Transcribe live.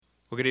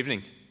Well, good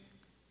evening.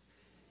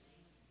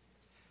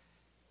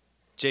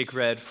 Jake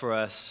read for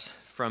us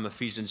from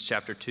Ephesians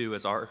chapter 2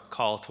 as our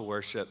call to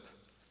worship.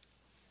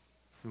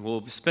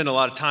 We'll spend a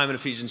lot of time in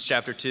Ephesians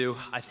chapter 2.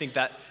 I think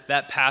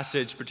that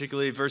passage,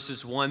 particularly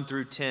verses 1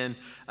 through 10,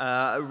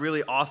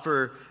 really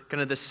offer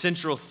kind of the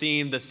central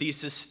theme, the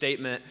thesis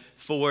statement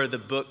for the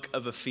book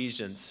of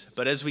Ephesians.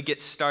 But as we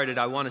get started,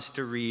 I want us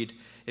to read,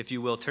 if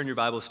you will, turn your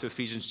Bibles to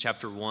Ephesians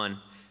chapter 1.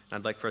 And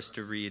I'd like for us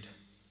to read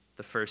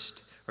the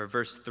first, or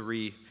verse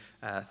 3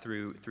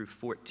 through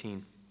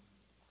 14.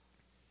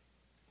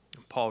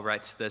 Paul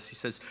writes this. He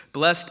says,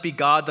 "Blessed be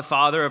God, the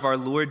Father of our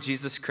Lord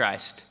Jesus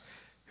Christ,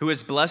 who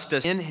has blessed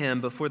us in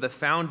him before the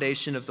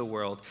foundation of the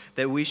world,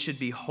 that we should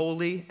be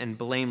holy and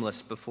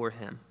blameless before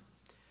him.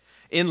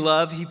 In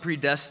love, he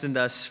predestined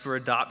us for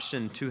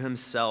adoption to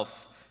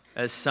himself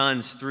as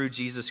sons through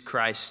Jesus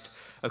Christ,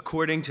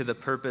 according to the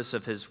purpose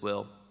of his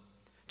will,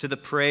 to the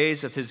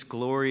praise of his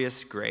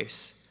glorious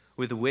grace,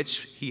 with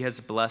which he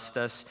has blessed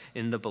us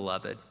in the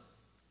beloved.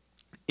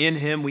 In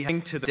him we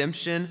have to the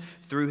redemption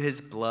through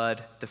his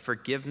blood, the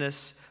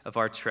forgiveness of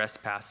our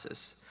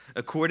trespasses,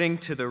 according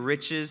to the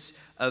riches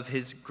of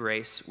his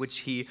grace, which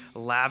he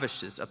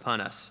lavishes upon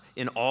us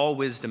in all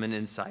wisdom and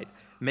insight,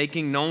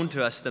 making known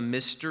to us the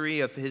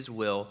mystery of his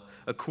will,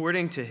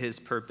 according to his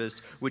purpose,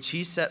 which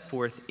he set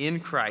forth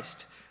in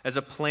Christ as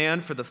a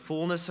plan for the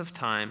fullness of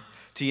time,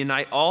 to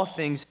unite all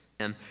things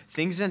in him,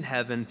 things in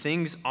heaven,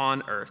 things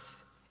on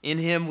earth. In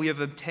him we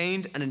have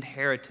obtained an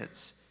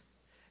inheritance,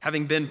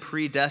 having been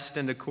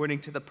predestined according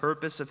to the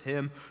purpose of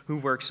him who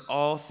works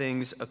all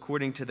things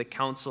according to the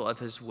counsel of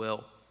his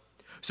will,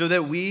 so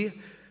that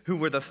we who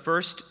were the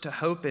first to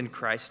hope in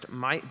Christ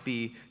might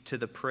be to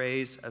the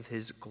praise of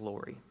his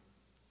glory.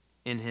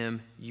 In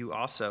him you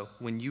also,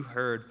 when you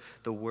heard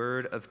the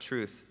word of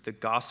truth, the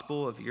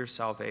gospel of your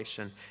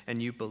salvation,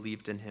 and you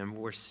believed in him,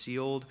 were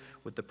sealed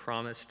with the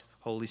promised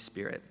Holy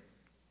Spirit,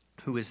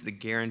 who is the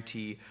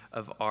guarantee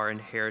of our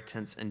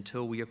inheritance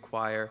until we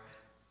acquire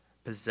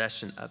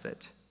possession of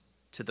it,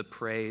 to the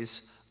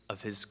praise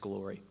of his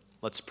glory."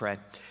 Let's pray.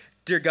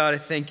 Dear God, I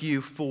thank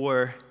you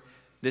for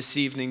this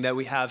evening that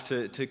we have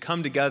to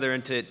come together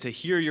and to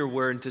hear your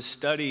word and to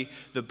study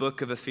the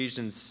book of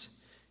Ephesians.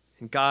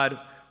 And God,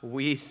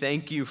 we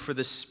thank you for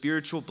the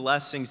spiritual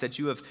blessings that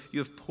you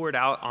have poured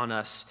out on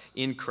us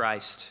in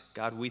Christ.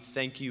 God, we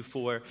thank you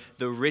for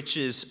the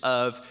riches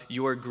of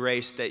your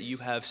grace that you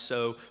have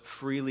so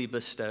freely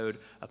bestowed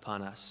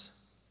upon us.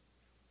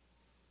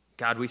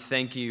 God, we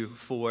thank you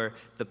for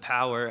the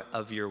power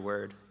of your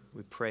word.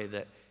 We pray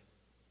that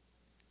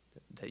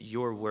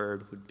your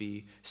word would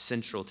be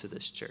central to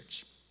this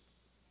church,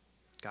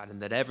 God,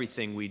 and that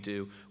everything we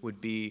do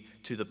would be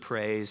to the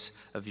praise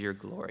of your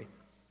glory.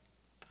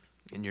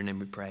 In your name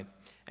we pray.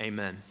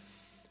 Amen.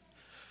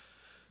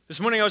 This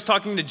morning I was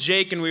talking to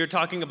Jake and we were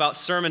talking about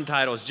sermon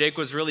titles. Jake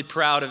was really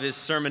proud of his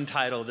sermon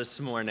title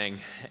this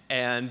morning.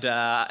 And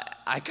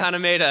I kind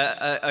of made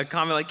a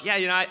comment like,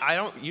 I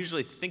don't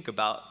usually think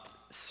about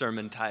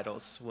sermon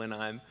titles when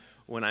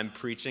I'm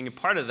preaching. And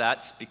part of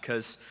that's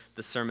because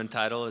the sermon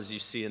title, as you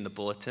see in the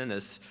bulletin,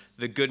 is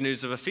The Good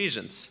News of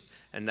Ephesians.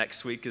 And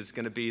next week is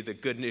going to be The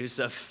Good News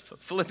of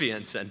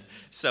Philippians, and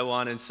so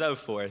on and so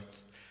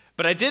forth.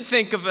 But I did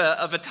think of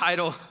a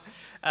title,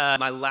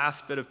 my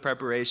last bit of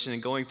preparation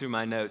and going through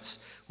my notes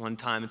one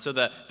time. And so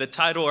the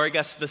title, or I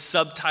guess the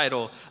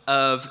subtitle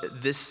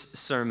of this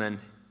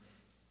sermon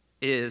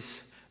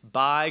is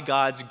By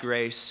God's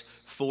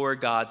Grace, for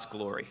God's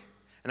Glory.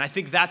 And I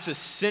think that's a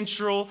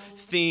central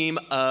theme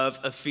of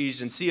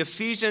Ephesians. See,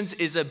 Ephesians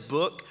is a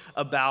book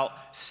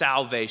about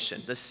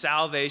salvation, the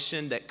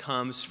salvation that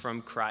comes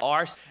from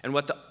Christ. And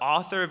what the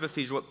author of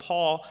Ephesians, what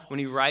Paul, when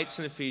he writes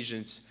in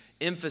Ephesians,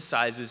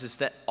 emphasizes is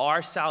that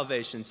our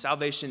salvation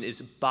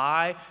is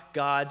by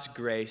God's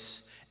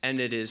grace,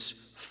 and it is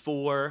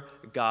for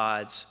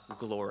God's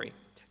glory.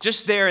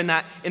 Just there in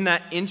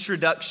that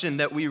introduction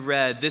that we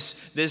read,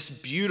 this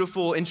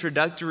beautiful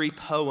introductory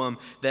poem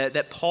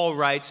that Paul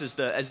writes as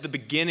the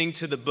beginning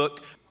to the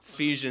book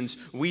Ephesians,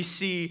 we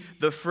see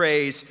the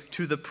phrase,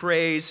 "to the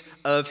praise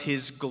of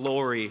his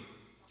glory,"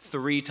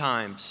 3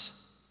 times.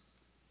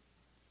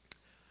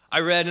 I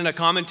read in a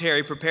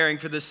commentary preparing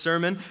for this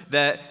sermon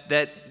that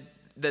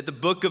the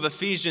book of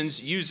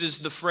Ephesians uses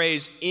the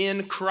phrase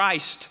 "in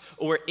Christ"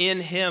 or "in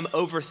him"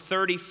 over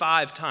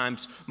 35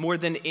 times, more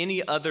than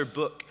any other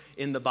book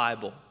in the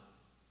Bible.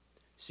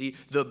 See,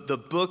 the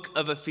book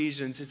of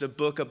Ephesians is a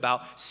book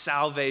about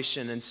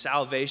salvation, and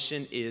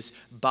salvation is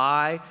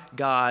by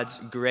God's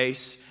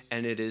grace,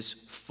 and it is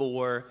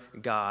for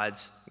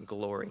God's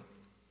glory.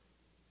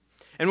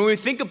 And when we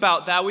think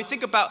about that, we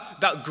think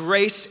about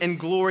grace and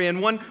glory.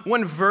 And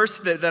one verse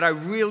that I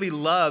really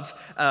love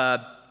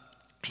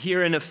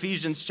here in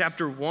Ephesians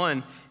chapter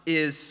 1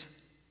 is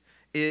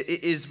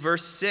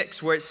verse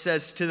 6, where it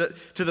says, to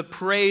the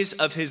praise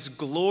of his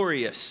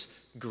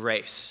glorious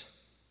grace.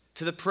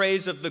 To the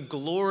praise of the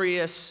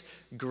glorious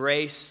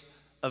grace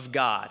of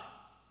God.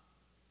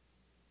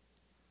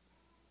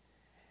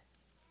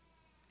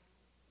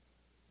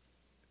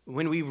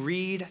 When we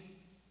read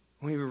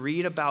when we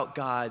read about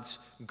God's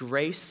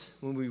grace,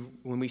 when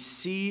we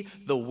see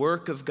the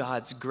work of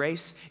God's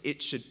grace,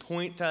 it should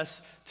point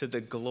us to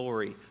the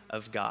glory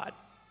of God.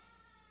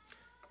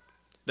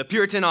 The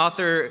Puritan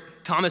author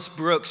Thomas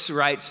Brooks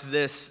writes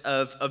this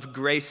of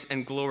grace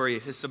and glory.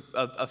 It's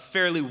a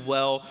fairly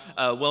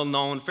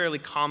well-known, fairly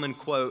common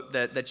quote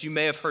that you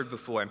may have heard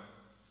before,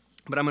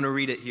 but I'm going to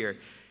read it here.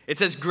 It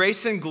says,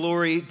 "Grace and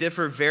glory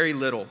differ very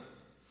little.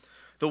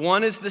 The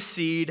one is the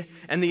seed,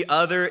 and the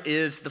other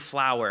is the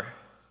flower.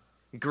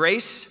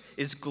 Grace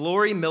is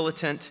glory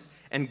militant,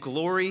 and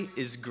glory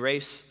is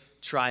grace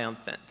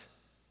triumphant."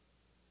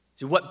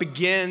 So what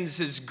begins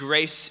as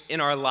grace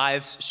in our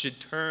lives should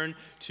turn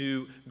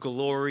to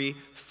glory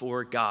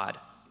for God.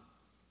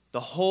 The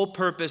whole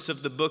purpose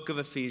of the book of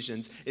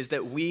Ephesians is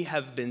that we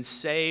have been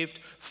saved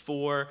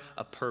for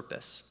a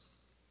purpose.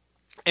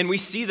 And we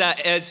see that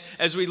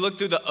as we look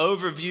through the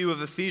overview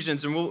of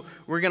Ephesians, and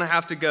we're going to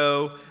have to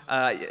go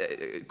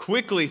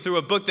quickly through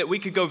a book that we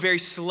could go very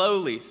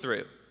slowly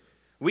through.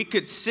 We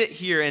could sit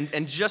here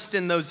and just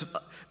in those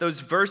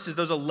verses,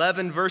 those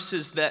 11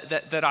 verses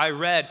that I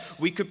read,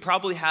 we could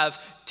probably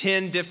have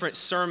 10 different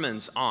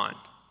sermons on.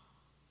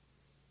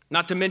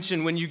 Not to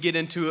mention when you get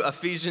into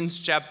Ephesians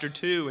chapter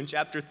 2 and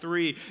chapter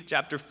 3,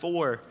 chapter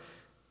 4,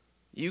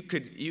 you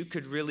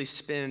could really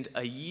spend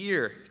a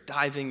year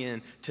diving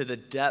into the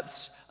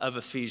depths of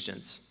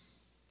Ephesians.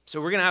 So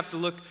we're going to have to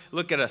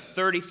look at a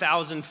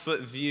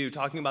 30,000-foot view,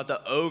 talking about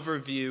the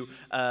overview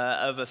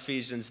of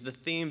Ephesians, the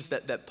themes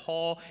that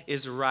Paul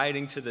is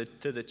writing to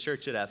the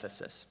church at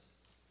Ephesus.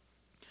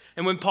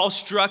 And when Paul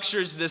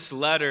structures this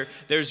letter,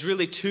 there's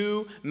really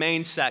two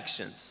main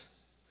sections.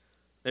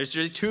 There's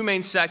really two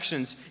main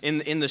sections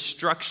in the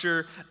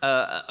structure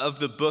of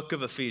the book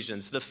of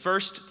Ephesians. The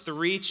first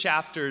 3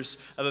 chapters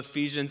of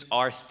Ephesians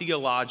are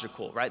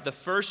theological, right? The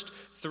first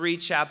 3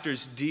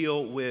 chapters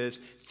deal with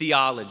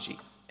theology.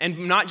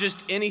 And not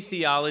just any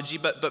theology,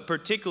 but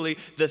particularly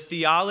the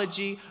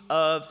theology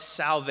of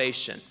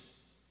salvation.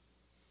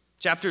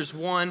 Chapters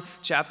 1,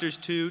 chapters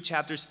 2,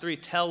 chapters 3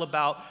 tell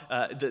about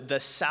the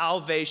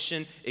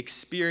salvation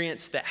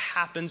experience that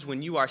happens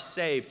when you are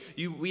saved.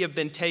 We have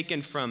been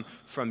taken from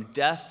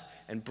death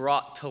and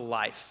brought to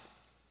life.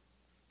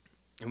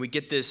 And we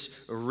get this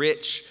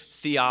rich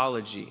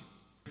theology.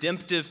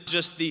 Redemptive,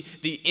 just the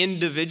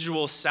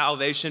individual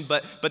salvation,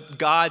 but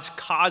God's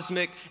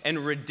cosmic and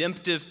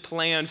redemptive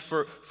plan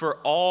for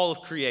all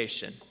of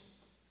creation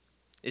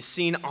is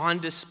seen on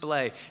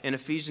display in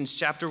Ephesians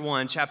chapter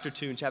 1, chapter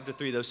 2, and chapter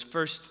 3. Those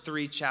first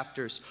 3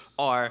 chapters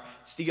are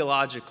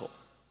theological.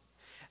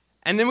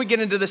 And then we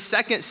get into the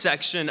second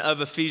section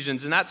of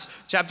Ephesians, and that's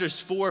chapters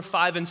 4,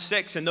 5, and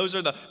 6, and those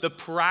are the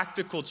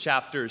practical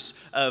chapters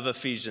of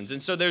Ephesians.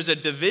 And so there's a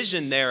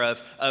division there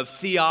of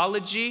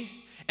theology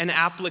and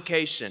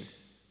application.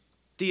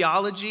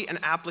 Theology and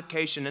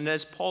application. And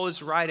as Paul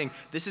is writing,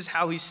 this is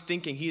how he's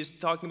thinking. He is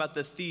talking about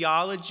the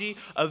theology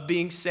of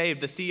being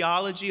saved, the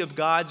theology of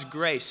God's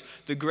grace,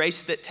 the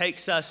grace that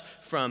takes us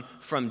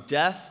from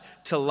death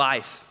to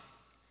life.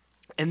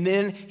 And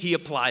then he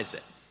applies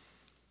it.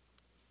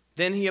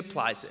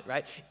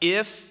 Right?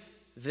 If,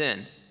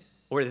 then,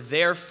 or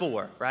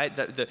therefore, right?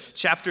 The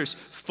chapters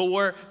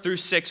 4 through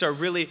 6 are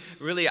really,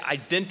 really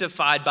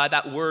identified by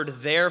that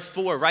word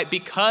therefore, right?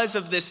 Because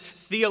of this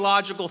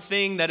theological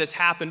thing that has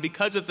happened,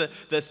 because of the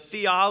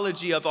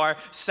theology of our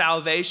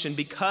salvation,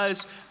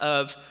 because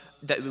of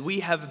that we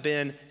have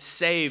been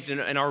saved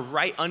and our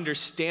right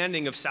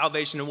understanding of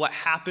salvation and what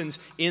happens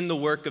in the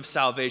work of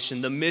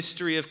salvation, the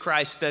mystery of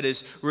Christ that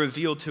is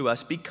revealed to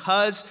us.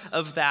 Because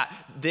of that,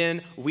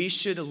 then we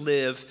should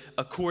live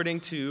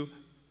according to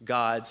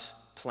God's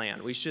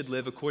plan. We should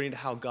live according to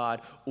how God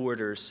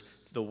orders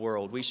the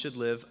world. We should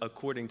live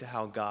according to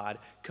how God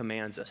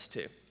commands us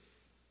to.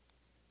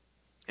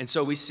 And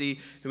so we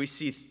see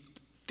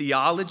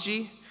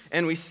theology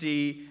and we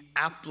see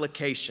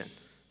application.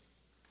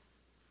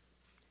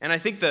 And I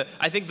think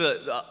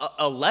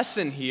a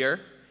lesson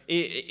here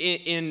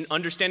in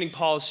understanding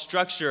Paul's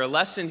structure, a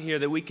lesson here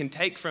that we can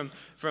take from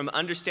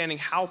understanding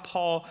how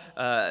Paul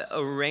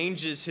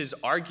arranges his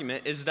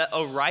argument is that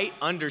a right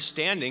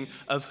understanding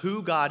of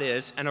who God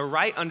is and a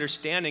right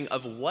understanding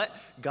of what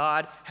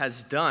God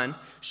has done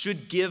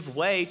should give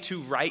way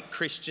to right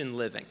Christian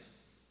living.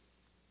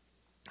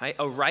 Right?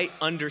 A right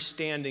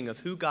understanding of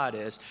who God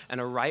is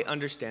and a right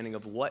understanding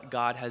of what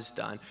God has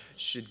done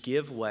should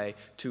give way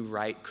to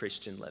right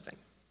Christian living.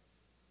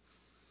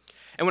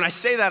 And when I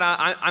say that,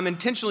 I'm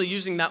intentionally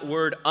using that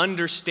word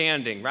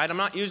understanding, right? I'm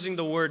not using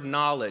the word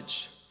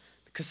knowledge,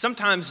 because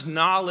sometimes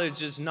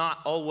knowledge is not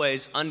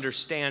always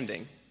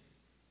understanding.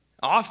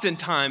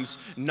 Oftentimes,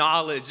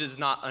 knowledge is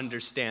not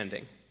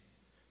understanding.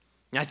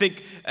 I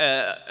think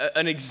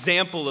an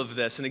example of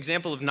this, an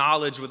example of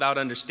knowledge without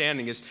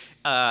understanding is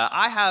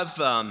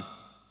I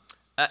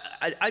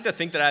like to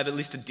think that I have at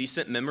least a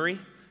decent memory,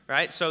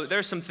 right? So there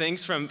are some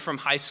things from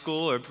high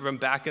school or from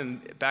back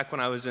when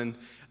I was in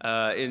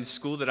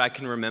school that I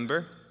can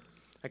remember.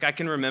 Like I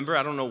can remember,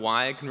 I don't know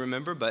why I can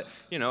remember, but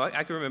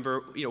I can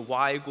remember,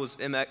 y equals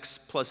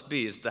mx plus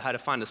b is how to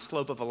find the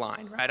slope of a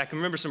line, right? I can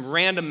remember some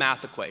random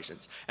math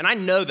equations, and I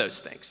know those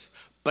things,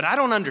 but I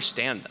don't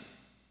understand them.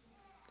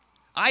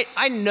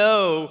 I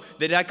know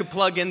that I could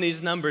plug in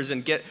these numbers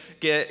and get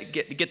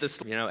this,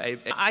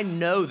 I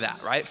know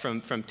that, right,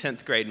 from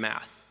 10th grade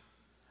math.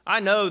 I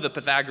know the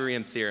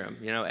Pythagorean theorem,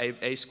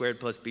 a squared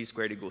plus b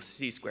squared equals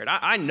c squared.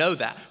 I know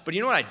that, but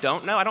you know what I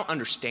don't know? I don't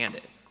understand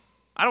it.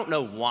 I don't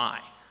know why.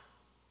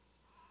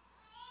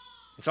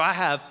 And so I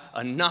have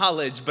a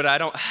knowledge, but I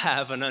don't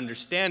have an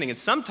understanding. And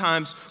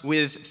sometimes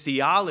with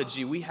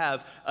theology, we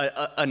have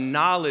a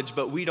knowledge,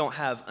 but we don't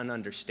have an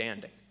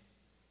understanding.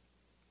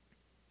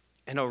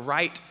 And a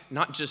right,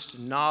 not just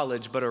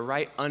knowledge, but a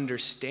right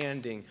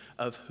understanding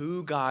of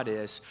who God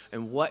is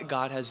and what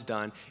God has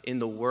done in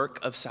the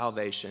work of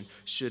salvation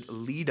should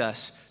lead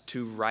us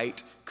to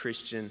right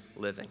Christian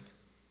living.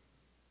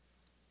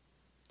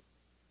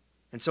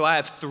 And so I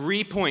have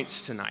 3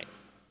 points tonight.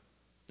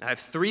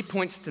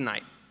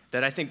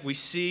 That I think we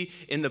see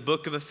in the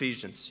book of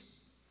Ephesians.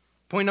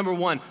 Point number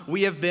 1,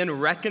 we have been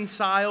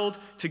reconciled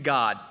to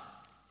God.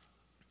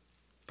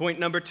 Point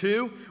number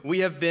 2, we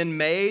have been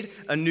made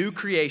a new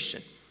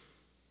creation.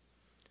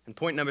 And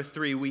point number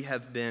 3, we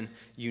have been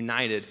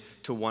united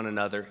to one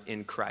another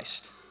in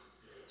Christ.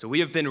 So we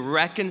have been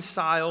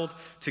reconciled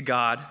to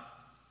God,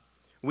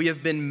 we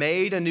have been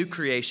made a new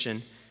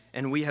creation,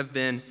 and we have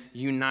been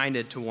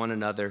united to one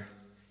another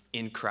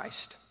in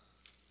Christ.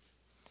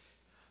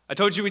 I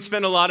told you we'd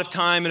spend a lot of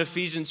time in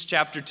Ephesians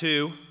chapter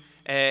 2.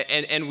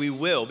 And we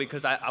will,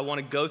 because I want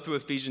to go through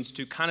Ephesians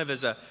 2 kind of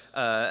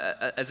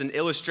as an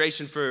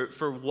illustration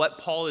for what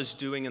Paul is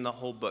doing in the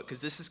whole book,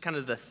 because this is kind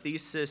of the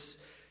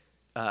thesis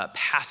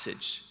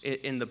passage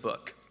in the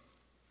book.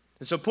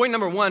 And so point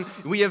number 1,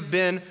 we have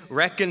been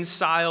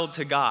reconciled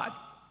to God.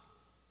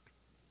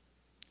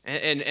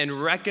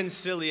 And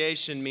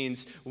reconciliation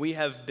means we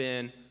have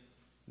been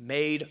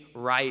made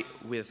right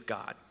with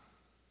God.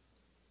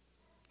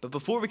 But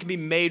before we can be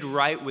made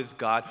right with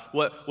God,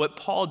 what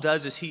Paul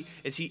does is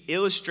he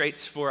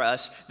illustrates for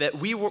us that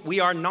we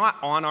are not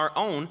on our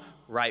own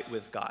right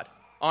with God.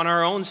 On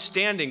our own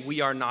standing, we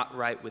are not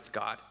right with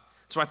God.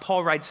 That's why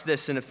Paul writes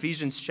this in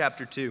Ephesians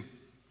chapter 2.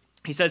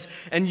 He says,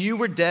 "And you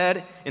were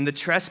dead in the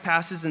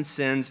trespasses and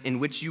sins in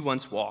which you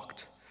once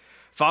walked,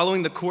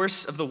 following the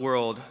course of the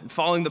world, and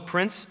following the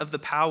prince of the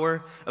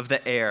power of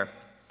the air,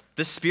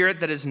 the spirit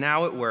that is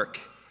now at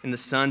work in the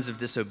sons of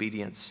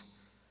disobedience,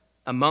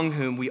 among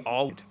whom we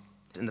all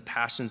in the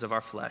passions of our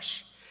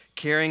flesh,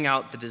 carrying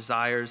out the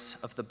desires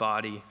of the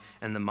body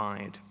and the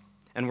mind,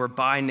 and were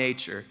by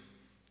nature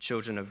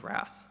children of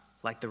wrath,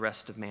 like the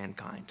rest of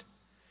mankind."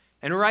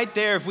 And right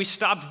there, if we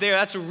stopped there,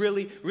 that's a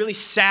really, really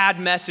sad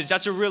message.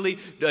 That's a really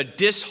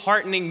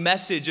disheartening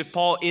message if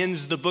Paul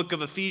ends the book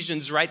of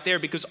Ephesians right there,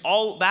 because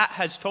all that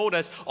has told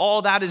us,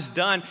 all that is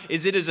done,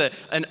 is it is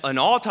an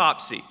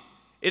autopsy.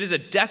 It is a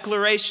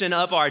declaration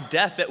of our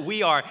death, that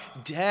we are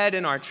dead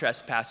in our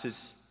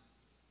trespasses.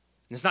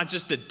 And it's not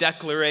just a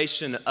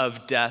declaration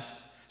of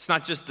death. It's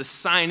not just the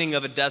signing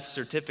of a death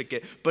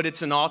certificate, but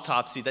it's an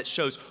autopsy that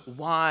shows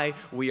why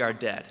we are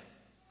dead.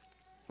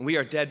 We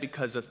are dead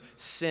because of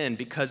sin,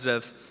 because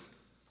of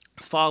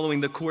following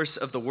the course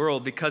of the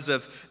world, because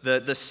of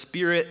the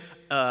spirit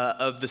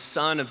of the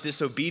son of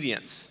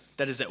disobedience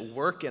that is at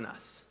work in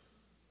us.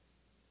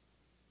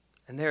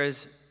 And there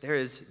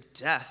is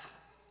death.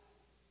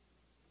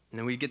 And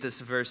then we get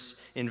this verse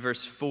in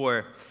verse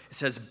 4. It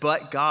says,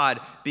 "But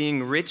God,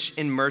 being rich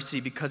in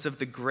mercy because of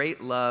the great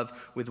love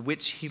with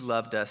which he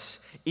loved us,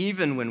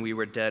 even when we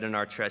were dead in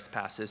our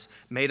trespasses,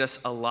 made us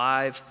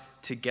alive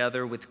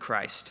together with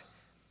Christ.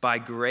 By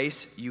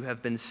grace you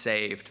have been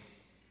saved,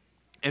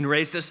 and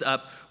raised us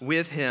up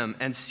with him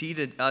and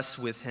seated us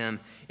with him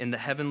in the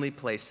heavenly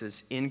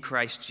places in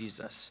Christ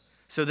Jesus,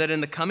 so that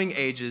in the coming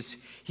ages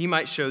he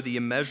might show the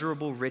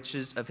immeasurable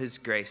riches of his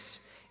grace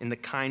in the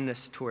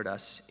kindness toward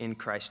us in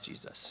Christ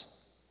Jesus.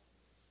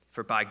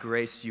 For by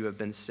grace you have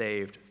been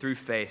saved through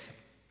faith.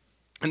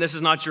 And this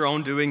is not your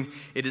own doing,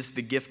 it is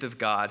the gift of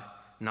God,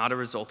 not a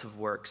result of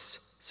works,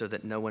 so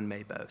that no one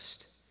may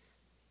boast.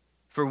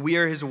 For we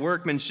are his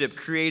workmanship,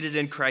 created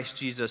in Christ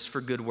Jesus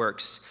for good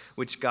works,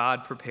 which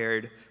God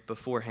prepared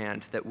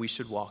beforehand that we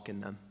should walk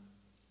in them."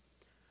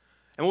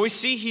 And what we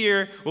see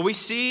here, what we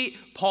see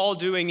Paul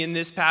doing in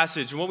this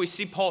passage, and what we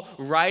see Paul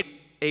write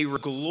a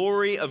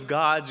glory of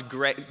God's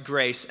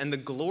grace and the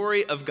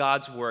glory of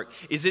God's work,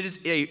 is it is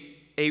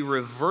a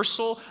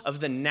reversal of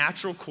the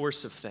natural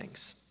course of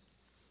things.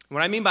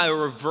 What I mean by a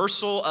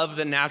reversal of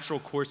the natural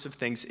course of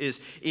things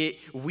is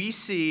we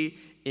see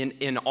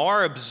in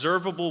our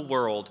observable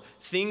world,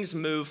 things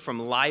move from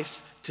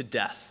life to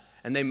death,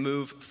 and they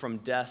move from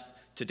death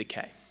to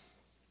decay.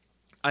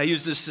 I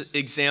use this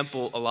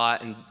example a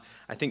lot, and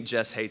I think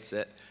Jess hates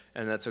it,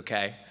 and that's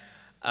okay.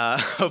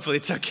 Hopefully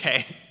it's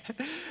okay.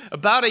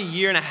 About a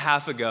year and a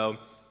half ago,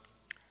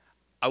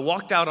 I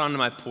walked out onto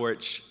my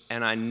porch,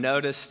 and I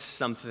noticed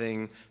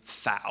something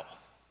foul.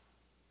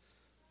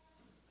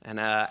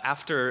 And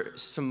after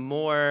some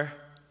more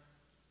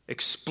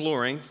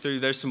exploring through,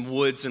 there's some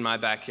woods in my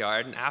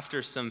backyard, and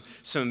after some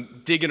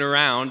digging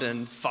around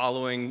and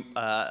following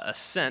a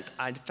scent,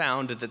 I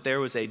found that there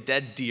was a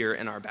dead deer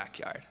in our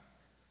backyard.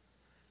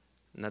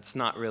 And that's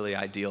not really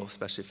ideal,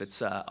 especially if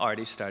it's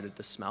already started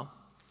to smell.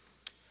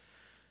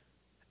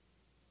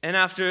 And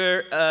after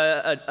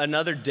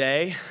another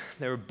day,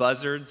 there were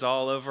buzzards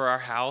all over our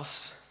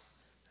house.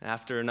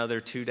 After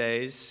another 2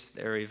 days,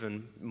 there were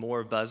even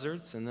more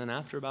buzzards. And then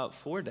after about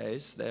 4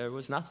 days, there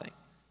was nothing.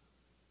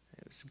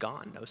 It was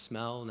gone. No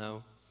smell,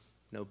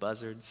 no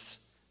buzzards,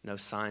 no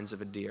signs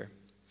of a deer.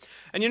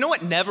 And you know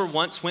what never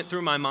once went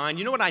through my mind?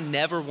 You know what I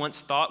never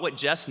once thought? What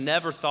Jess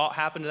never thought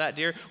happened to that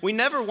deer? We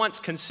never once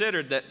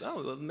considered that,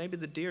 maybe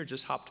the deer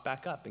just hopped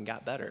back up and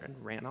got better and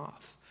ran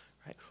off.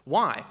 Right?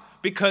 Why?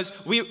 Because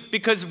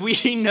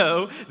we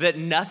know that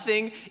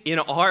nothing in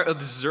our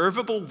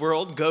observable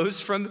world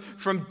goes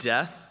from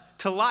death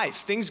to life.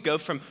 Things go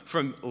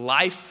from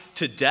life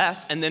to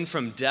death, and then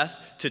from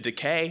death to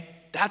decay.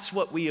 That's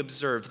what we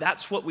observe.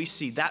 That's what we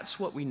see. That's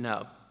what we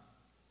know.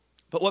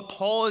 But what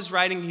Paul is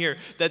writing here,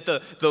 that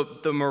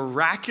the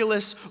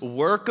miraculous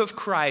work of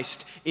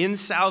Christ in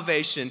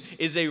salvation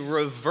is a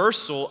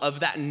reversal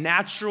of that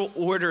natural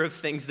order of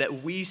things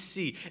that we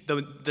see.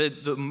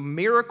 The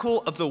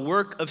miracle of the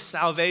work of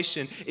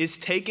salvation is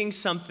taking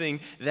something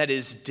that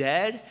is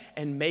dead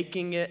and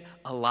making it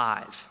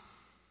alive.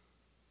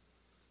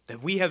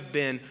 That we have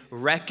been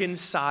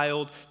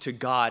reconciled to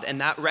God.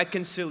 And that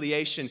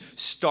reconciliation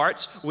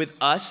starts with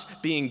us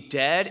being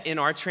dead in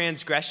our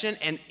transgression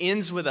and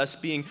ends with us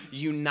being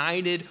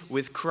united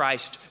with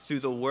Christ through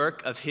the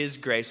work of his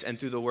grace and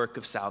through the work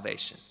of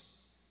salvation.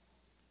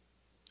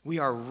 We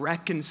are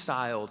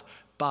reconciled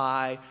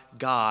by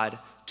God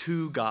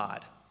to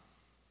God.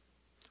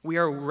 We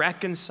are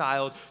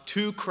reconciled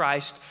to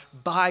Christ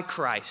by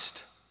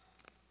Christ.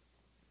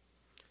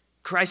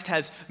 Christ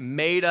has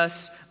made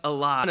us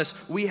alive.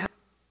 We have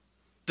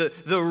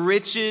the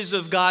riches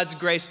of God's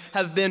grace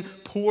have been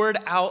poured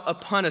out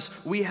upon us.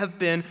 We have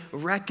been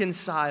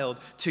reconciled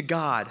to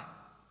God.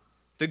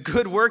 The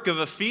good work of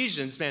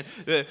Ephesians, man,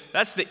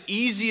 that's the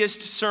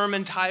easiest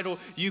sermon title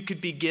you could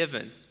be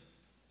given.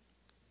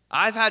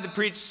 I've had to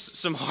preach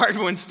some hard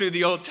ones through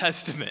the Old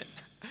Testament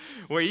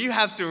where you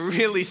have to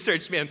really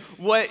search, man,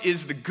 what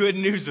is the good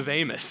news of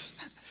Amos?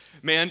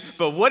 Man,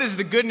 but what is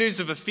the good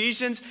news of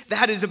Ephesians?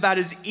 That is about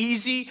as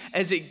easy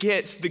as it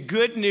gets. The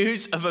good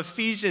news of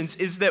Ephesians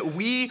is that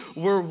we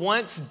were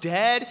once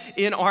dead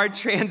in our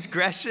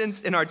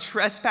transgressions, in our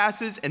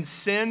trespasses and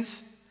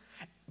sins,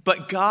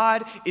 but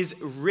God is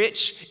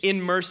rich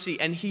in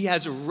mercy, and he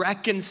has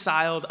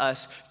reconciled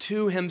us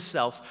to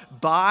himself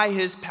by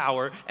his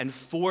power and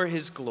for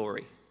his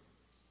glory.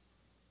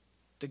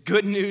 The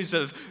good news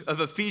of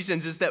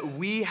Ephesians is that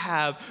we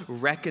have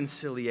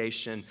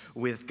reconciliation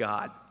with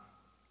God.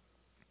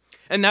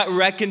 And that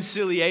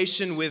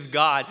reconciliation with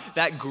God,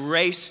 that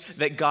grace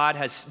that God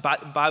has,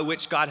 by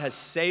which God has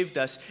saved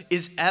us,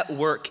 is at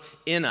work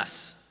in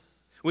us.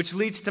 Which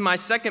leads to my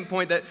second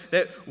point,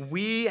 that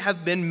we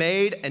have been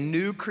made a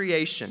new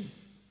creation.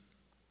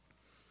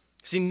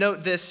 See,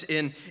 note this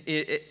in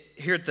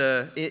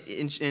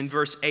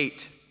verse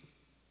 8.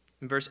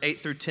 In verse 8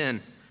 through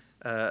 10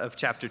 of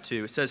chapter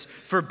 2. It says,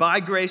 "For by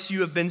grace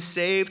you have been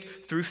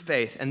saved through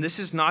faith, and this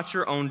is not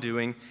your own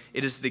doing,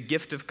 it is the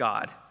gift of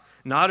God.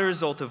 Not a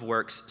result of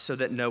works, so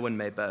that no one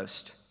may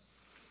boast.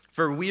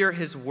 For we are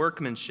his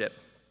workmanship,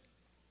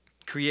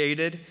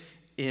 created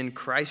in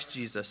Christ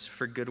Jesus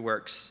for good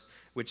works,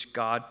 which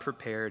God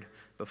prepared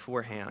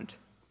beforehand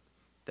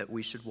that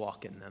we should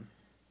walk in them."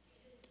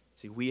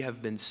 See, we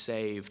have been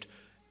saved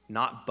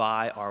not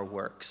by our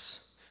works,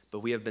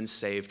 but we have been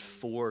saved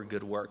for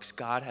good works.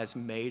 God has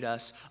made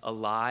us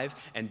alive,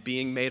 and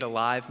being made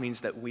alive means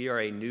that we are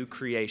a new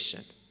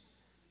creation.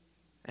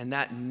 And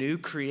that new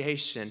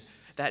creation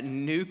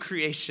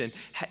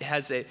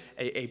has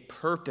a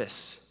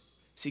purpose.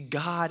 See,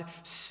 God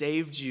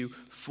saved you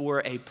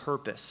for a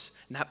purpose.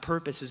 And that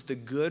purpose is the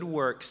good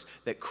works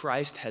that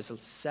Christ has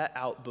set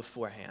out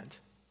beforehand.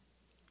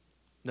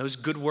 Those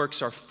good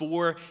works are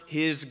for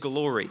his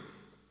glory.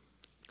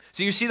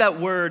 So you see that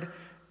word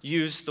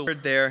used, the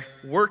word there,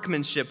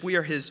 workmanship. We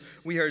are his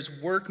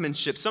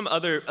workmanship. Some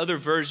other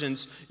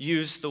versions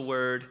use the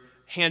word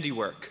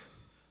handiwork.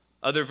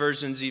 Other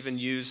versions even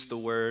use the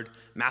word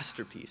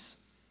masterpiece.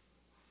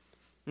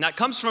 Now, it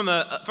comes from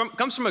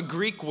a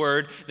Greek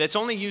word that's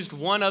only used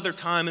one other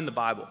time in the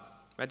Bible.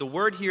 Right? The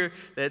word here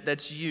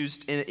that's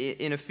used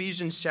in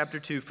Ephesians chapter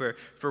 2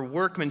 for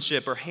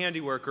workmanship or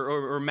handiwork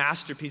or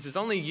masterpiece is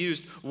only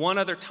used one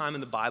other time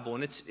in the Bible,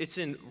 and it's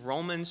in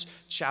Romans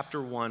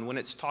chapter 1 when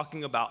it's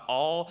talking about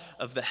all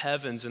of the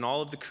heavens and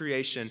all of the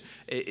creation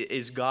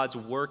is God's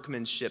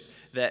workmanship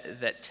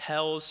that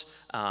tells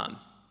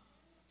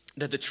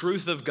that the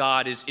truth of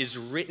God is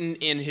written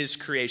in his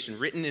creation,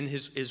 written in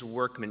his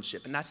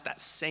workmanship. And that's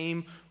that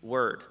same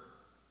word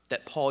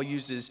that Paul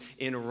uses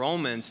in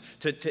Romans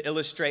to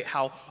illustrate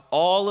how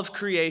all of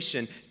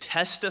creation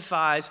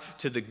testifies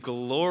to the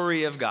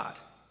glory of God.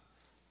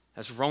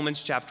 That's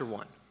Romans chapter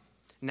 1.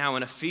 Now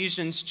in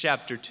Ephesians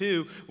chapter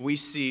 2, we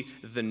see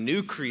the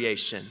new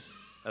creation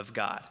of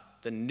God,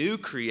 the new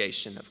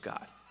creation of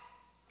God.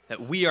 That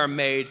we are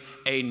made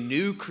a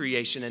new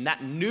creation, and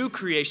that new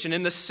creation,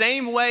 in the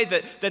same way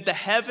that the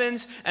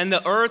heavens and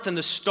the earth and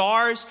the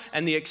stars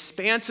and the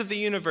expanse of the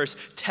universe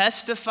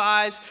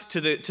testifies to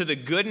the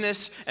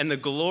goodness and the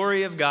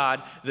glory of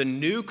God, the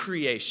new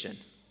creation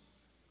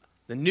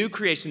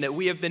that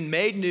we have been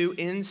made new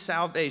in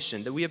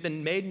salvation, that we have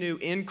been made new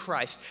in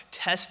Christ,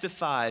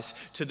 testifies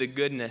to the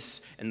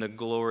goodness and the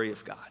glory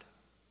of God.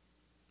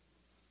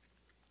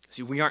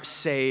 See, we aren't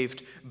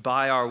saved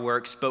by our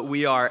works, but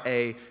we are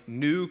a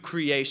new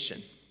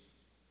creation.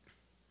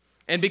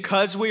 And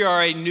because we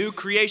are a new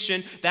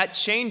creation, that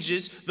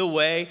changes the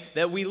way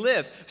that we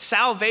live.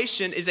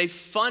 Salvation is a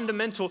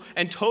fundamental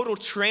and total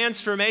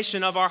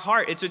transformation of our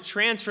heart. It's a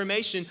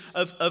transformation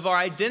of our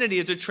identity.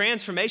 It's a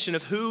transformation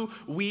of who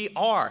we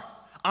are.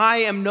 I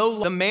am no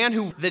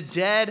longer the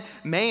dead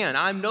man.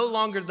 I'm no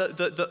longer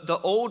the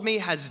old me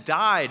has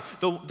died.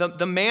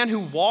 The man who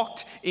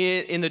walked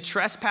in the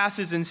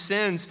trespasses and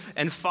sins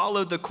and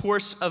followed the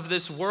course of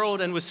this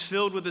world and was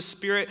filled with the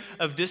spirit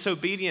of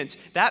disobedience.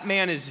 That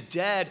man is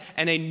dead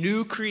and a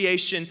new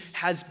creation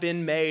has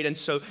been made. And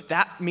so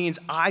that means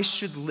I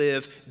should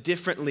live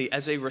differently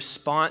as a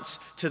response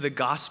to the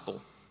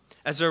gospel,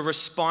 as a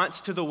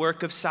response to the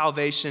work of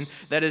salvation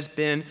that has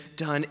been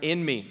done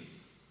in me.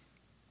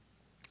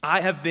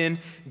 I have been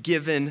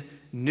given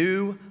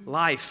new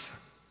life.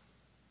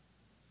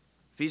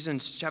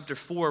 Ephesians chapter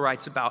 4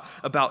 writes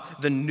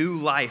about the new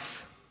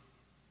life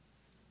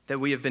that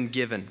we have been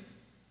given.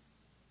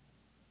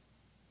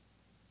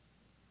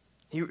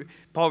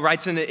 Paul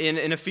writes in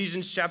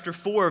Ephesians chapter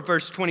 4,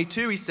 verse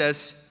 22, he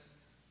says,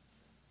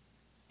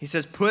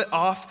 put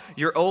off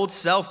your old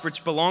self,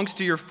 which belongs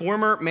to your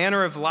former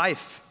manner of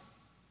life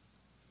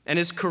and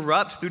is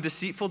corrupt through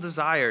deceitful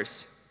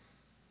desires,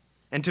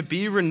 and to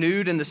be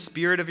renewed in the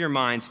spirit of your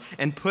minds,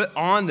 and put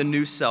on the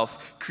new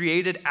self,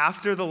 created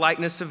after the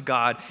likeness of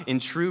God in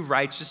true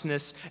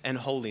righteousness and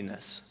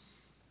holiness.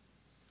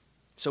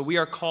 So we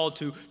are called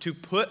to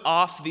put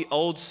off the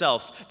old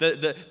self,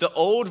 the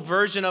old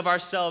version of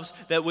ourselves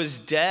that was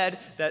dead,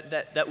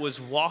 that was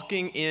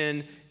walking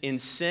in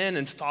sin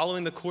and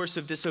following the course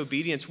of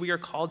disobedience. We are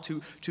called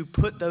to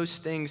put those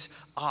things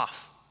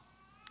off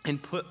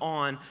and put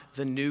on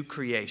the new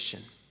creation.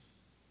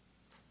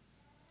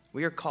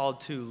 We are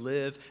called to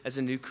live as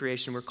a new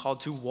creation. We're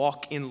called to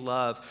walk in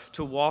love,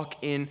 to walk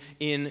in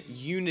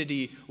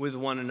unity with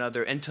one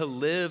another, and to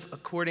live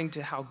according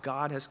to how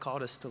God has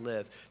called us to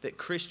live. That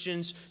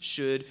Christians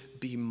should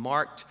be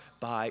marked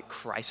by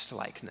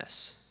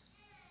Christ-likeness.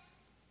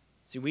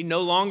 See, we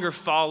no longer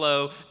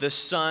follow the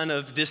son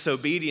of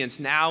disobedience.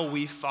 Now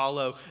we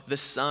follow the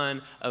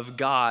Son of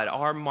God.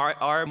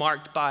 Our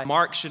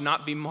mark should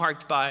not be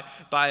marked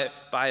by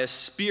a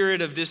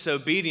spirit of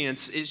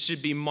disobedience. It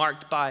should be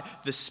marked by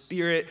the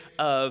Spirit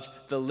of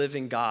the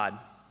living God.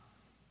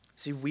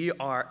 See, we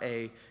are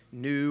a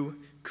new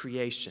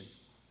creation,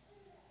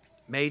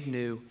 made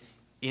new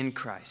in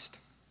Christ.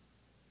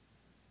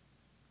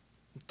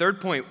 Third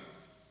point,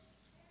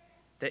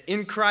 that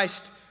in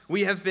Christ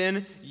we have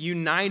been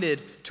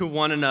united to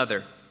one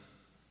another.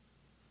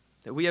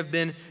 That we have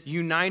been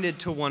united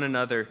to one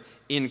another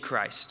in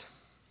Christ.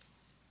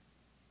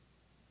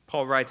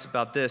 Paul writes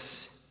about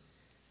this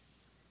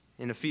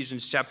in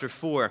Ephesians chapter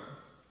 4.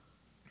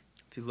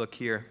 If you look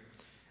here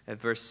at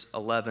verse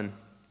 11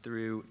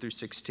 through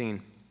 16.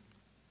 It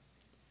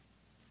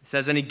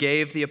says, and he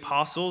gave the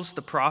apostles,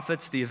 the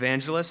prophets, the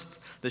evangelists,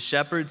 the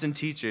shepherds, and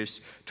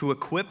teachers to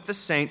equip the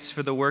saints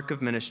for the work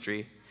of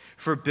ministry,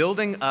 for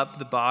building up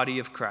the body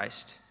of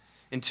Christ,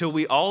 until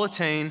we all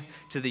attain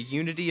to the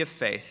unity of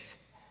faith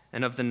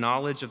and of the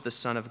knowledge of the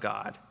Son of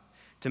God,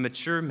 to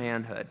mature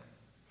manhood,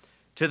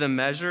 to the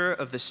measure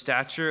of the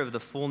stature of the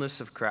fullness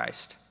of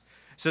Christ,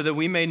 so that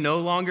we may no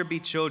longer be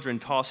children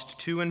tossed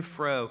to and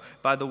fro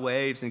by the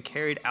waves and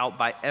carried out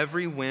by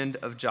every wind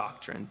of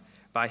doctrine,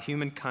 by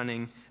human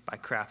cunning, by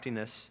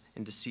craftiness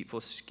and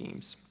deceitful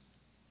schemes.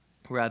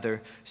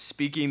 Rather,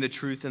 speaking the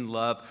truth in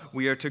love,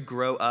 we are to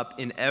grow up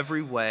in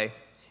every way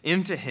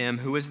into him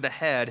who is the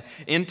head,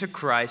 into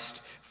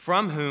Christ,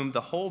 from whom the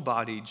whole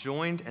body,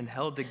 joined and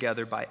held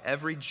together by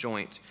every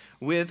joint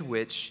with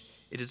which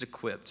it is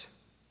equipped,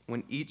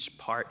 when each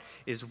part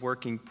is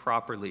working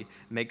properly,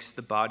 makes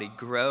the body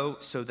grow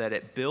so that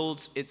it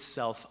builds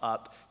itself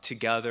up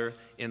together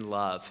in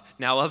love.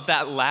 Now, of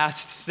that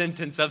last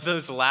sentence, of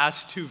those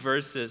last two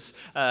verses,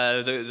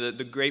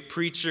 the great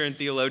preacher and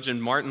theologian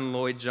Martin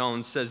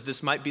Lloyd-Jones says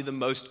this might be the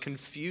most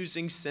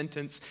confusing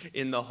sentence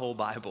in the whole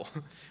Bible.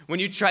 When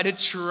you try to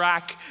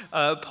track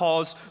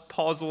Paul's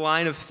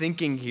line of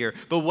thinking here.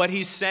 But what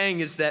he's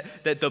saying is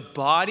that the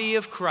body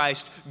of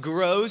Christ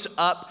grows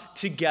up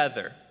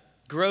together,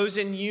 grows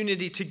in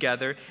unity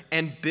together,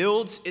 and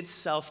builds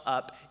itself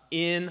up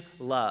in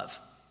love.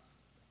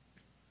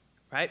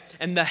 Right?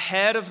 And the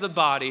head of the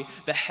body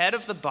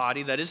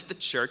that is the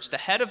church, the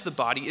head of the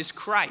body is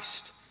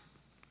Christ.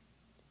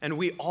 And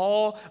we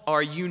all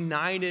are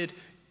united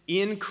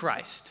in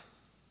Christ.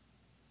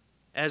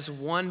 as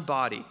one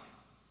body.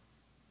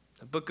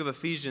 The book of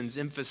Ephesians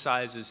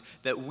emphasizes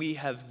that we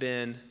have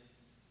been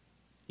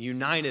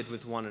united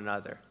with one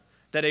another.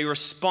 That a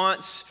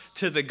response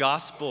to the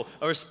gospel,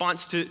 a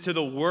response to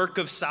the work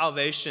of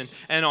salvation,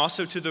 and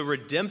also to the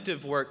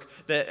redemptive work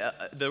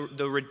that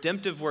the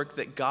redemptive work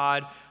that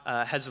God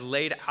has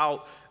laid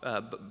out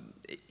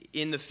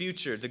in the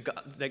future,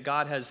 that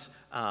God has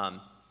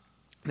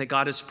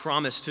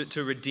promised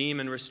to redeem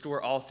and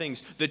restore all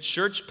things. The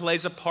church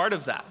plays a part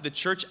of that. The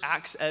church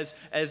acts as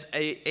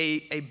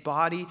a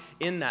body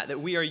in that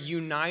we are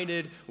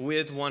united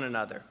with one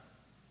another.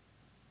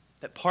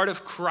 That part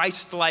of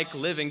Christ-like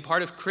living,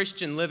 part of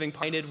Christian living,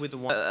 united with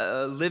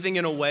living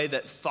in a way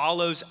that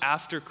follows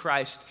after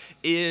Christ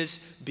is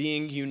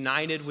being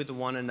united with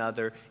one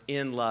another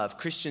in love.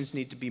 Christians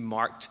need to be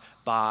marked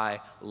by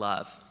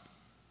love.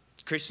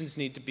 Christians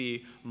need to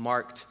be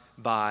marked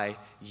by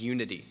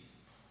unity.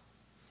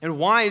 And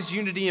why is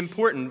unity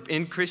important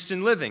in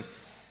Christian living?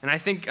 And I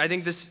think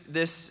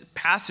this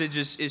passage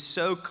is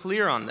so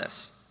clear on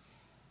this.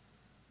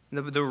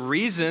 The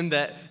reason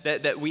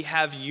that we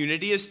have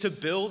unity is to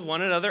build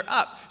one another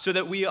up so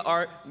that we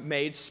are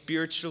made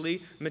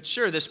spiritually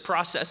mature. This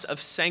process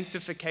of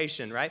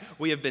sanctification, right?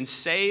 We have been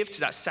saved.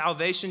 That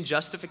salvation,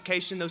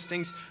 justification, those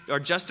things,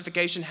 our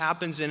justification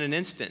happens in an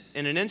instant.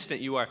 In an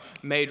instant, you are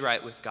made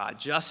right with God,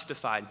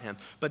 justified in Him.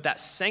 But that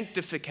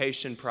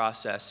sanctification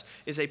process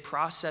is a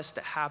process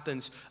that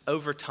happens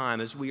over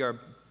time as we are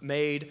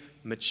made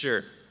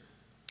mature,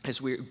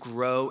 as we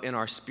grow in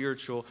our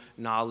spiritual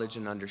knowledge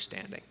and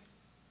understanding,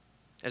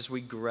 as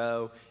we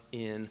grow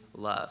in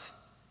love.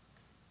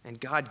 And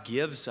God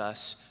gives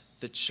us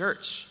the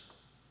church.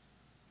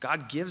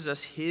 God gives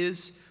us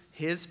His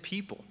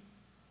people,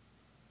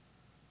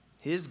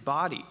 His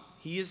body.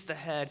 He is the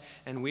head,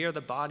 and we are the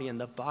body, and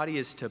the body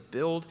is to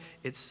build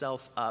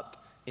itself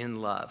up in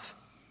love.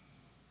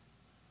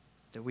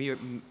 That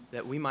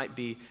we might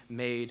be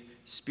made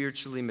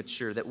spiritually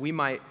mature, that we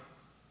might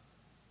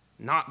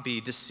not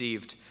be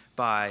deceived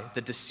by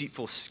the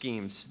deceitful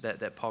schemes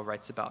that Paul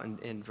writes about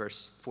in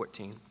verse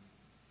 14.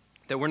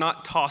 That we're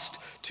not tossed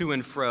to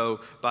and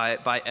fro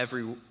by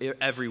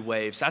every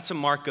waves. That's a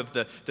mark of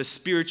the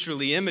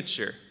spiritually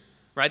immature,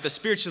 right? The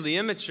spiritually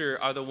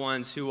immature are the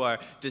ones who are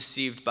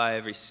deceived by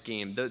every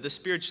scheme. The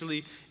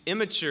spiritually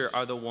immature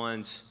are the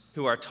ones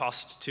who are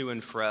tossed to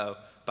and fro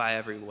by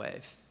every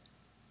wave.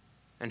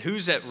 And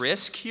who's at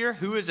risk here?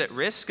 Who is at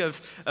risk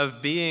of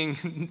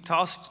being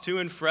tossed to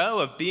and fro,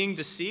 of being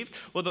deceived?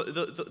 Well,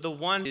 the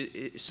one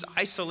is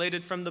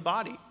isolated from the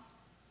body.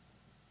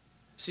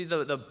 See,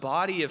 the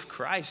body of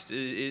Christ,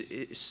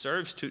 it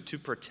serves to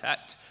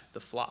protect the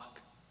flock.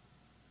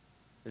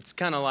 It's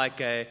kind of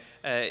like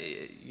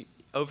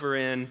over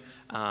in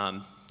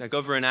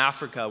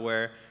Africa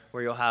where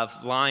you'll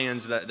have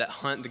lions that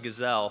hunt the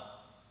gazelle.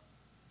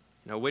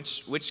 You know,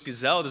 which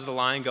gazelle does the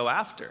lion go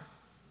after?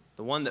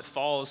 The one that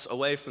falls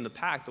away from the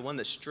pack, the one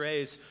that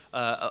strays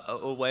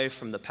away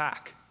from the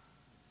pack.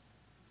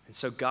 And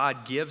so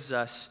God gives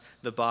us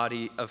the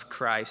body of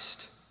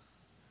Christ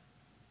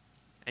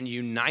and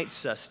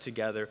unites us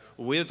together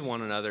with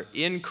one another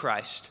in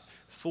Christ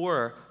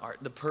for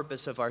the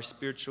purpose of our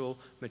spiritual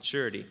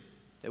maturity,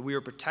 that we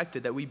are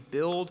protected, that we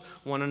build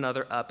one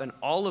another up. And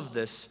all of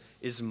this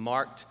is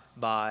marked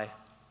by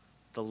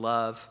the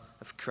love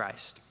of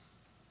Christ.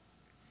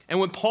 And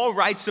when Paul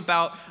writes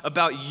about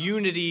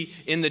unity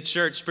in the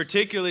church,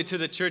 particularly to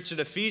the church at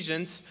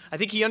Ephesians, I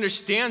think he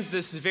understands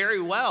this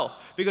very well,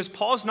 because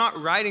Paul's not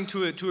writing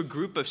to a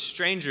group of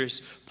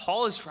strangers.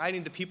 Paul is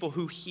writing to people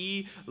who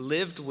he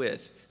lived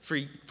with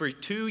for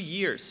 2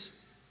 years.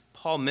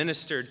 Paul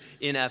ministered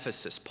in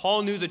Ephesus.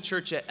 Paul knew the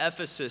church at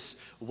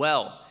Ephesus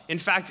well. In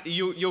fact,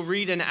 you'll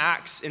read in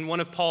Acts, in one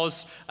of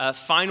Paul's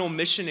final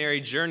missionary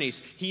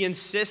journeys, he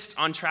insists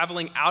on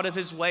traveling out of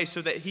his way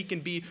so that he can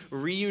be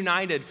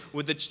reunited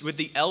with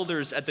the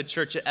elders at the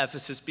church at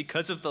Ephesus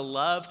because of the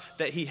love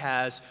that he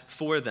has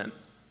for them.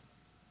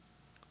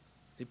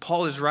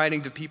 Paul is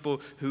writing to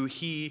people who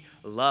he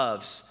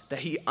loves, that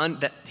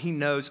he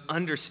knows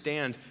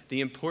understand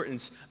the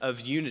importance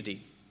of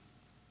unity.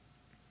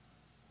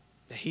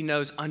 He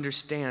knows,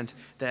 understand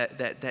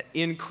that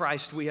in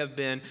Christ we have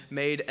been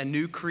made a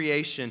new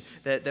creation,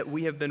 that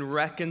we have been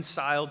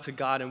reconciled to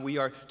God, and we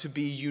are to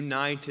be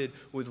united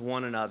with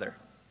one another.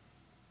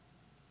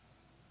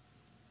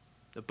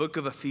 The book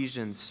of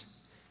Ephesians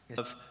is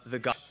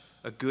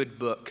a good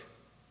book.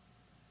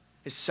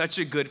 It's such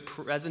a good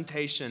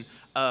presentation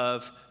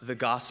of the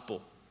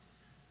gospel.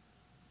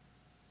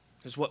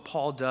 Because what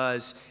Paul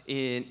does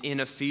in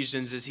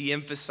Ephesians is he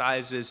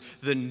emphasizes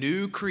the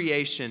new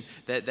creation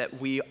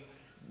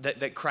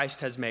that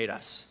Christ has made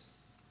us.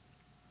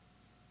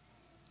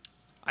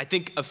 I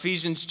think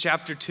Ephesians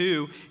chapter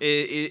 2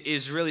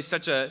 is really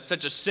such a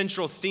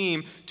central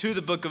theme to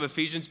the book of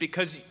Ephesians,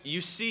 because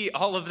you see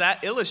all of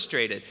that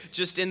illustrated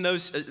just in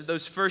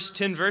those first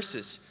 10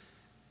 verses.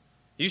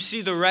 You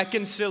see the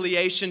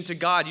reconciliation to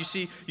God. You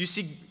see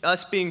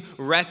us being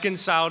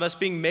reconciled, us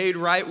being made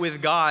right with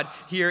God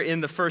here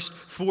in the first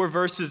 4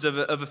 verses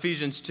of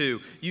Ephesians 2.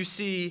 You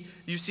see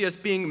us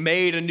being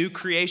made a new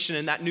creation,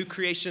 and that new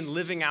creation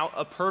living out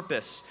a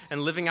purpose,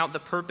 and living out the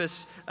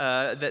purpose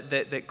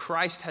that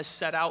Christ has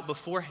set out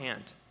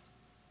beforehand.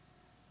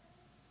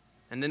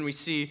 And then we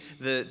see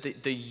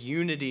the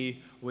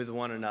unity with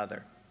one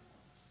another,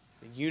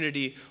 the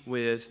unity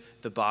with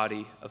the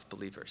body of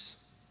believers.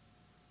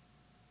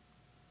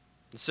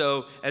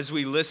 So as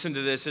we listen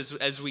to this,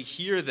 as we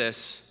hear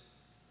this,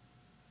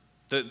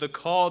 the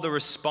call, the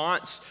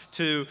response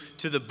to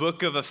the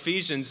book of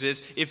Ephesians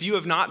is, if you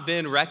have not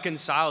been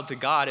reconciled to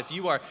God, if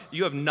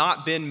you have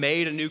not been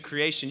made a new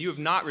creation, you have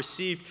not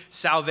received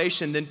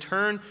salvation, then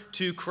turn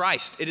to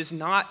Christ. It is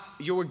not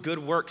your good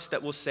works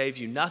that will save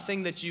you.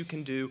 Nothing that you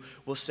can do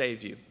will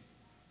save you.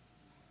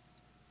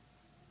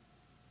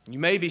 You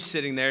may be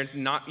sitting there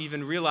not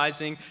even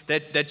realizing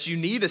that you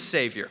need a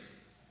Savior.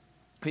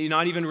 You're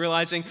not even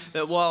realizing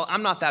that, well,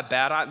 I'm not that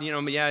bad.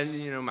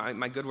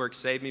 My good works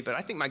save me, but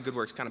I think my good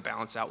works kind of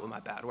balance out with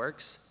my bad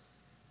works.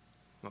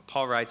 Well,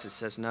 Paul writes, it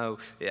says, no,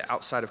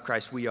 outside of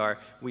Christ, we are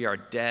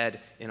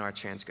dead in our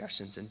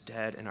transgressions and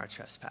dead in our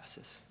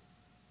trespasses.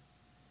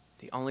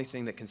 The only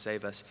thing that can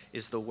save us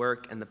is the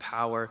work and the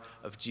power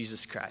of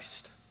Jesus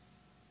Christ.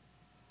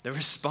 The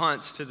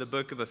response to the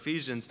book of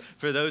Ephesians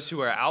for those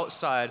who are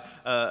outside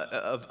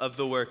of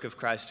the work of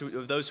Christ,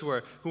 those who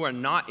are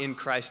not in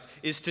Christ,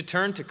 is to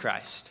turn to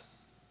Christ.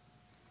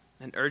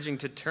 And urging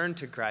to turn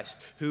to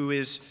Christ, who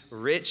is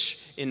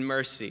rich in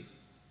mercy.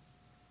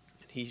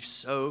 And he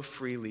so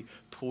freely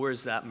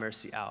pours that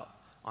mercy out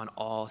on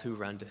all who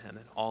run to him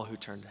and all who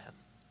turn to him.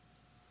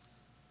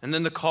 And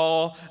then the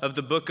call of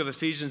the book of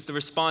Ephesians, the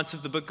response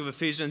of the book of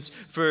Ephesians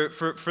for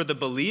the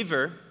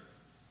believer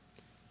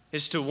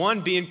is to,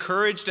 one, be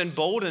encouraged and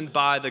boldened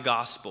by the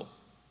gospel.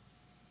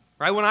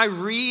 Right? When I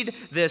read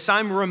this,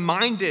 I'm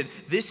reminded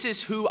this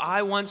is who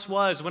I once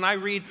was. When I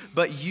read,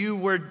 but you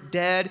were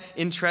dead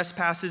in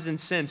trespasses and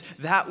sins,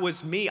 that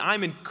was me.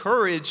 I'm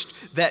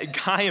encouraged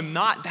that I am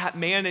not that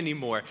man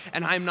anymore.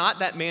 And I'm not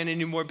that man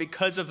anymore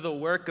because of the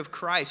work of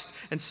Christ.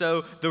 And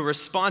so the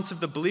response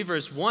of the believer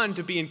is, one,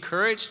 to be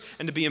encouraged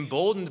and to be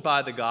emboldened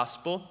by the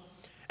gospel,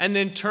 and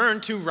then turn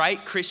to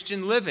right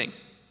Christian living.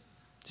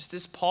 Just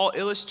as Paul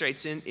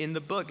illustrates in the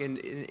book,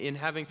 in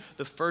having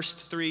the first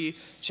 3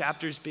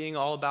 chapters being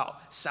all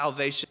about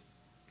salvation,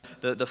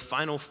 the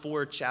final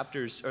 4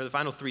 chapters, or the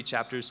final 3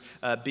 chapters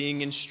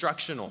being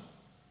instructional.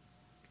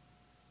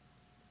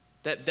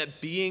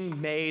 That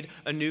being made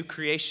a new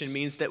creation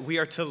means that we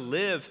are to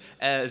live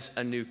as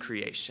a new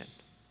creation.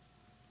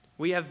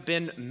 We have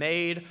been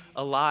made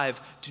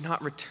alive. Do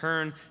not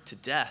return to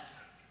death,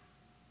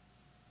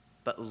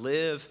 but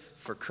live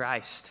for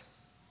Christ.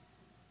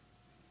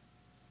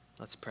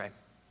 Let's pray.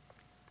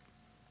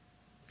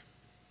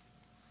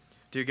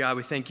 Dear God,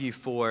 we thank you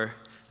for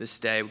this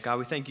day. God,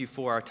 we thank you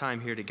for our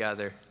time here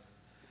together.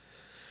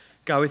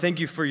 God, we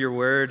thank you for your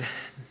word.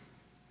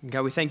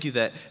 God, we thank you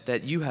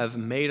that you have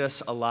made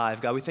us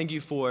alive. God, we thank you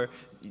for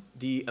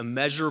the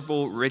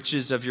immeasurable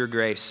riches of your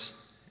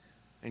grace.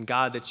 And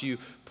God, that you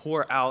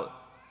pour out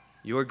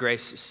your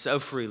grace so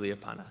freely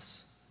upon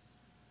us.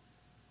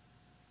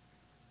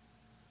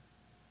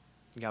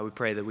 God, we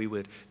pray that we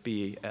would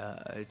be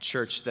a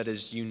church that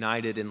is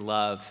united in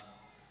love,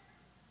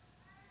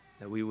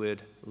 that we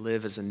would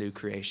live as a new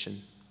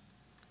creation.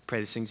 Pray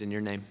these things in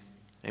your name.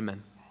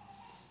 Amen.